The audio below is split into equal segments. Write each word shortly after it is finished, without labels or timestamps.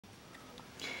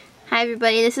Hi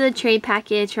everybody, this is a trade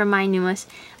package from MyNumas.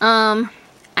 I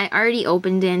already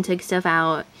opened it and took stuff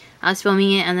out. I was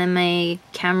filming it and then my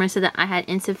camera said that I had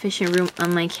insufficient room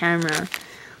on my camera.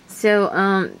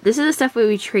 So, this is the stuff that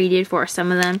we traded for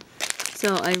some of them.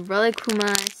 So, a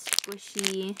Rilakkuma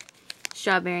squishy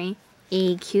strawberry,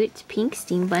 a cute pink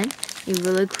steam bun, a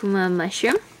Rilakkuma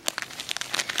mushroom.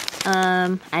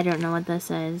 I don't know what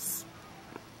this is.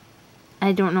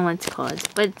 I don't know what it's called,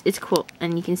 but it's cool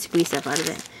and you can squeeze stuff out of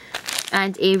it.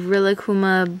 And a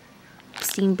Rilakkuma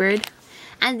steam bird.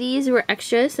 And these were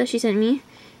extras that she sent me.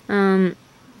 A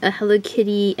Hello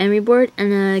Kitty emery board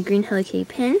and a green Hello Kitty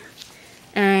pin.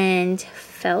 And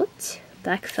felt,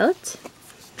 black felt.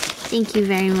 Thank you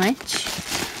very much.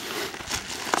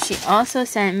 She also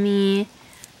sent me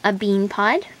a bean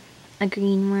pod, a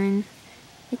green one.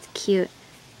 It's cute.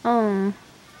 Oh.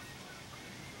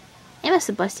 I must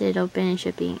have busted it open in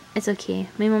shipping. It's okay.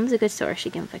 My mom's a good sewer. She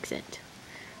can fix it.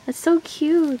 That's so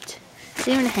cute. I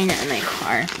didn't even hang that in my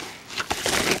car.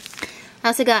 I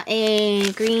also got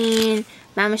a green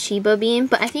Mama Shiba bean,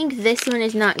 but I think this one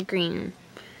is not green.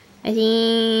 I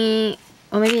think...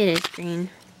 oh, maybe it is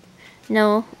green.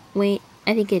 No, wait.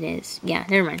 I think it is. Yeah,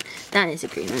 never mind. That is a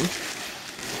green one.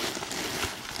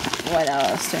 What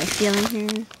else do I feel in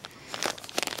here?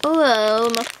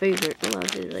 Oh, my favorite. Oh,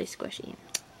 this is really squishy.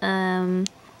 A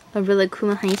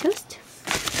Rilakkuma honey toast.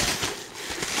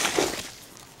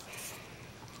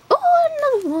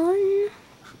 Oh, another one.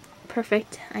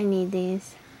 Perfect. I need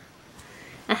these.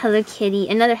 A Hello Kitty,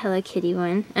 another Hello Kitty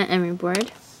one, an emery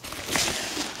board.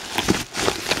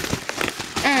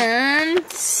 And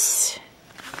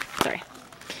sorry,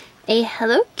 a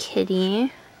Hello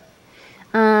Kitty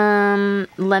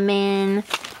lemon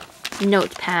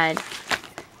notepad.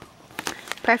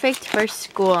 Perfect for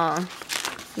school.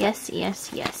 Yes,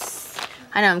 yes, yes.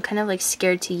 I know, I'm kind of like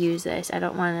scared to use this. I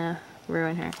don't want to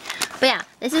ruin her. But yeah,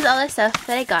 this is all the stuff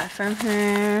that I got from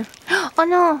her. Oh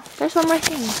no, there's one more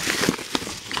thing.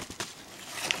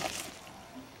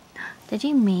 Did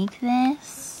you make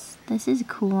this? This is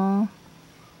cool.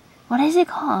 What is it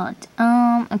called?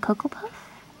 A Cocoa Puff?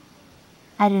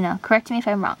 I don't know. Correct me if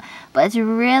I'm wrong. But it's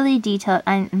really detailed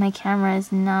and my camera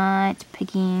is not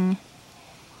picking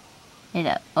it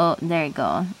up. Oh, there you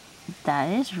go.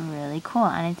 That is really cool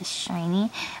and it's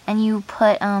shiny. And you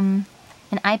put an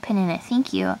eye pin in it.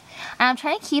 Thank you. And I'm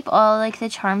trying to keep all like the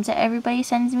charms that everybody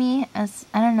sends me as,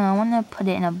 I don't know, I want to put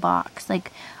it in a box,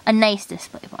 like a nice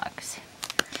display box.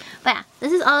 But yeah,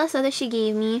 this is all the stuff that she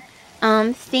gave me.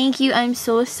 Thank you. I'm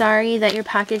so sorry that your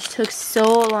package took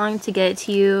so long to get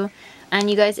to you. And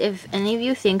you guys, if any of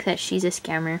you think that she's a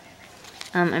scammer,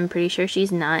 I'm pretty sure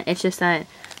she's not. It's just that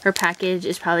her package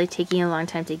is probably taking a long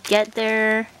time to get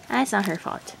there. And it's not her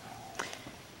fault.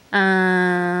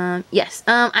 Yes.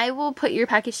 I will put your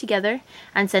package together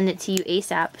and send it to you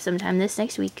ASAP sometime this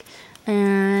next week.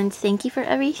 And thank you for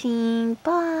everything.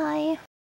 Bye.